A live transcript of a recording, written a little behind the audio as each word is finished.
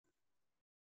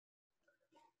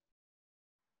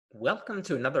Welcome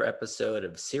to another episode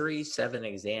of Series 7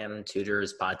 Exam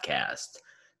Tutors Podcast.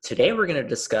 Today we're going to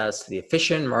discuss the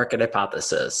efficient market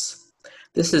hypothesis.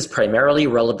 This is primarily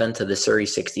relevant to the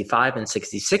Series 65 and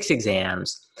 66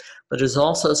 exams, but is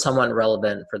also somewhat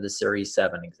relevant for the Series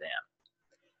 7 exam.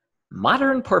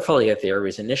 Modern portfolio theory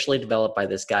was initially developed by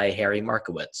this guy, Harry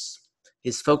Markowitz.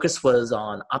 His focus was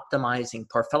on optimizing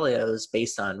portfolios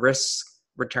based on risk,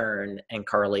 return, and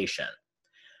correlation.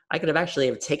 I could have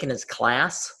actually taken his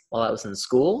class while I was in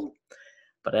school,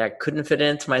 but I couldn't fit it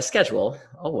into my schedule.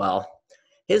 Oh well.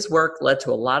 His work led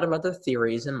to a lot of other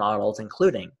theories and models,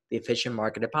 including the efficient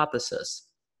market hypothesis.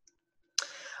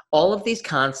 All of these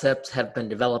concepts have been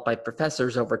developed by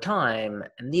professors over time,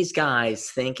 and these guys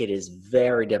think it is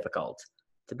very difficult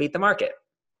to beat the market.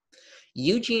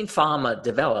 Eugene Fama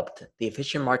developed the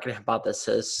efficient market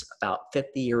hypothesis about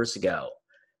 50 years ago,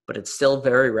 but it's still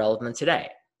very relevant today.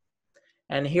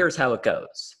 And here's how it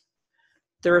goes.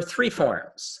 There are three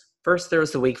forms. First,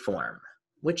 there's the weak form,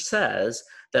 which says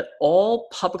that all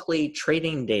publicly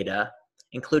trading data,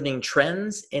 including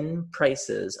trends in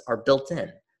prices, are built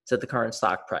in to the current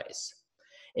stock price.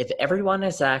 If everyone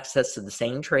has access to the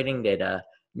same trading data,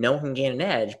 no one can gain an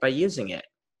edge by using it.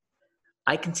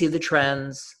 I can see the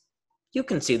trends. You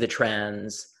can see the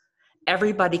trends.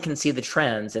 Everybody can see the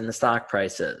trends in the stock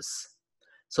prices.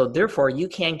 So therefore, you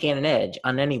can't gain an edge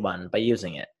on anyone by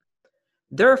using it.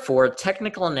 Therefore,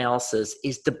 technical analysis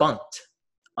is debunked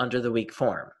under the weak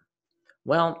form.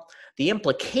 Well, the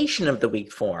implication of the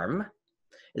weak form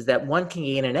is that one can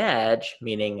gain an edge,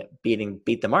 meaning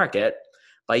beat the market,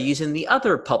 by using the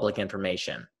other public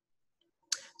information.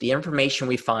 The information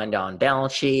we find on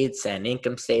balance sheets and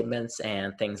income statements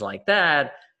and things like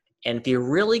that. And if you're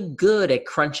really good at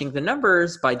crunching the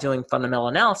numbers by doing fundamental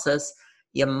analysis,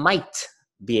 you might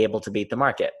be able to beat the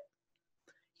market.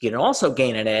 You can also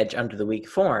gain an edge under the weak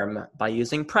form by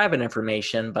using private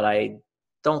information, but I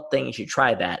don't think you should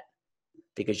try that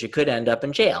because you could end up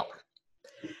in jail.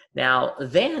 Now,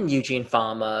 then Eugene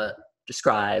Fama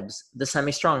describes the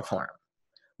semi-strong form,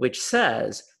 which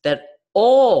says that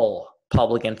all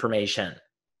public information,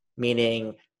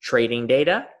 meaning trading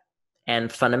data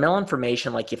and fundamental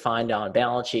information like you find on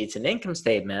balance sheets and income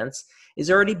statements,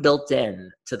 is already built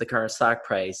in to the current stock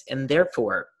price. And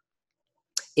therefore,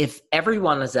 if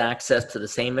everyone has access to the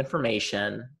same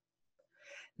information,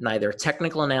 neither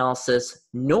technical analysis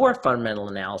nor fundamental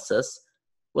analysis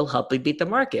will help you beat the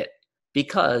market,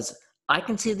 because I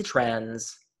can see the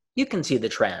trends, you can see the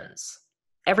trends,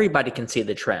 everybody can see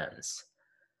the trends.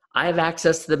 I have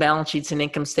access to the balance sheets and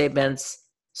income statements,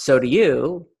 so do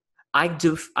you. I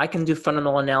can do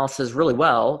fundamental analysis really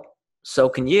well, so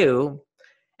can you.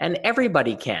 And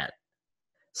everybody can.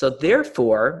 So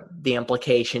therefore, the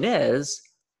implication is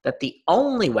that the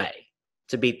only way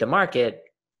to beat the market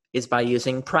is by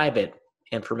using private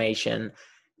information.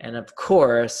 And of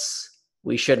course,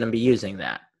 we shouldn't be using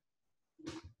that.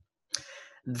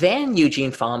 Then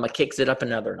Eugene Fama kicks it up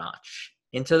another notch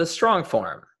into the strong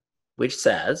form, which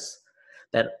says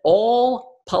that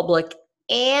all public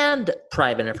and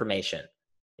private information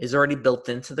is already built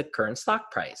into the current stock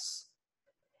price.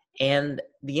 And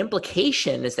the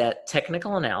implication is that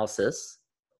technical analysis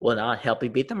will not help you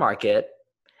beat the market,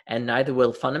 and neither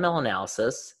will fundamental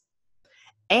analysis.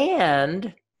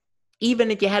 And even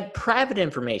if you had private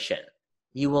information,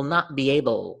 you will not be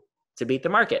able to beat the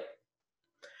market.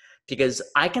 Because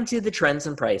I can see the trends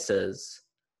in prices,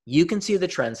 you can see the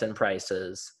trends in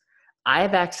prices, I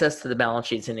have access to the balance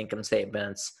sheets and income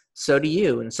statements, so do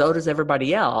you, and so does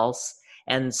everybody else,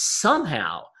 and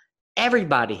somehow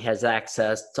everybody has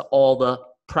access to all the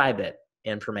private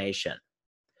information.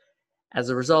 As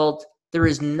a result, there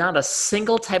is not a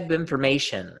single type of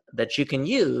information that you can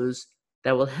use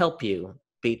that will help you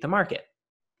beat the market.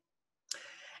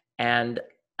 And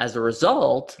as a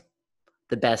result,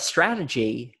 the best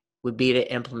strategy would be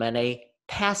to implement a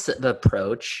passive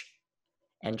approach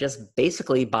and just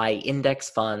basically buy index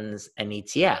funds and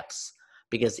ETFs,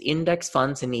 because index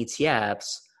funds and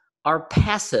ETFs are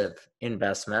passive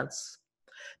investments,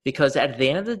 because at the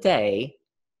end of the day,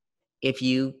 if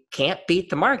you can't beat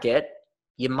the market,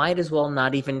 you might as well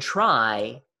not even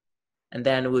try. And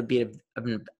then it would be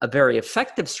a very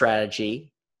effective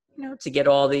strategy,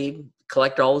 to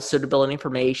collect all the suitability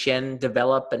information,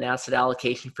 develop an asset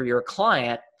allocation for your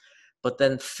client, but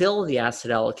then fill the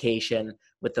asset allocation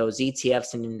with those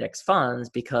ETFs and index funds,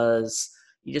 because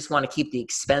you just want to keep the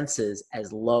expenses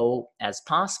as low as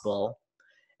possible.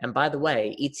 And by the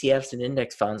way, ETFs and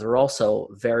index funds are also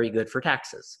very good for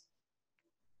taxes.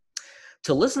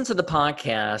 To listen to the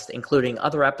podcast, including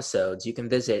other episodes, you can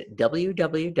visit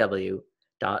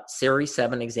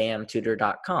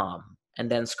www.series7examtutor.com. and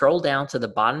then scroll down to the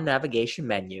bottom navigation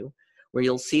menu where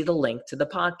you'll see the link to the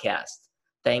podcast.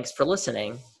 Thanks for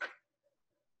listening.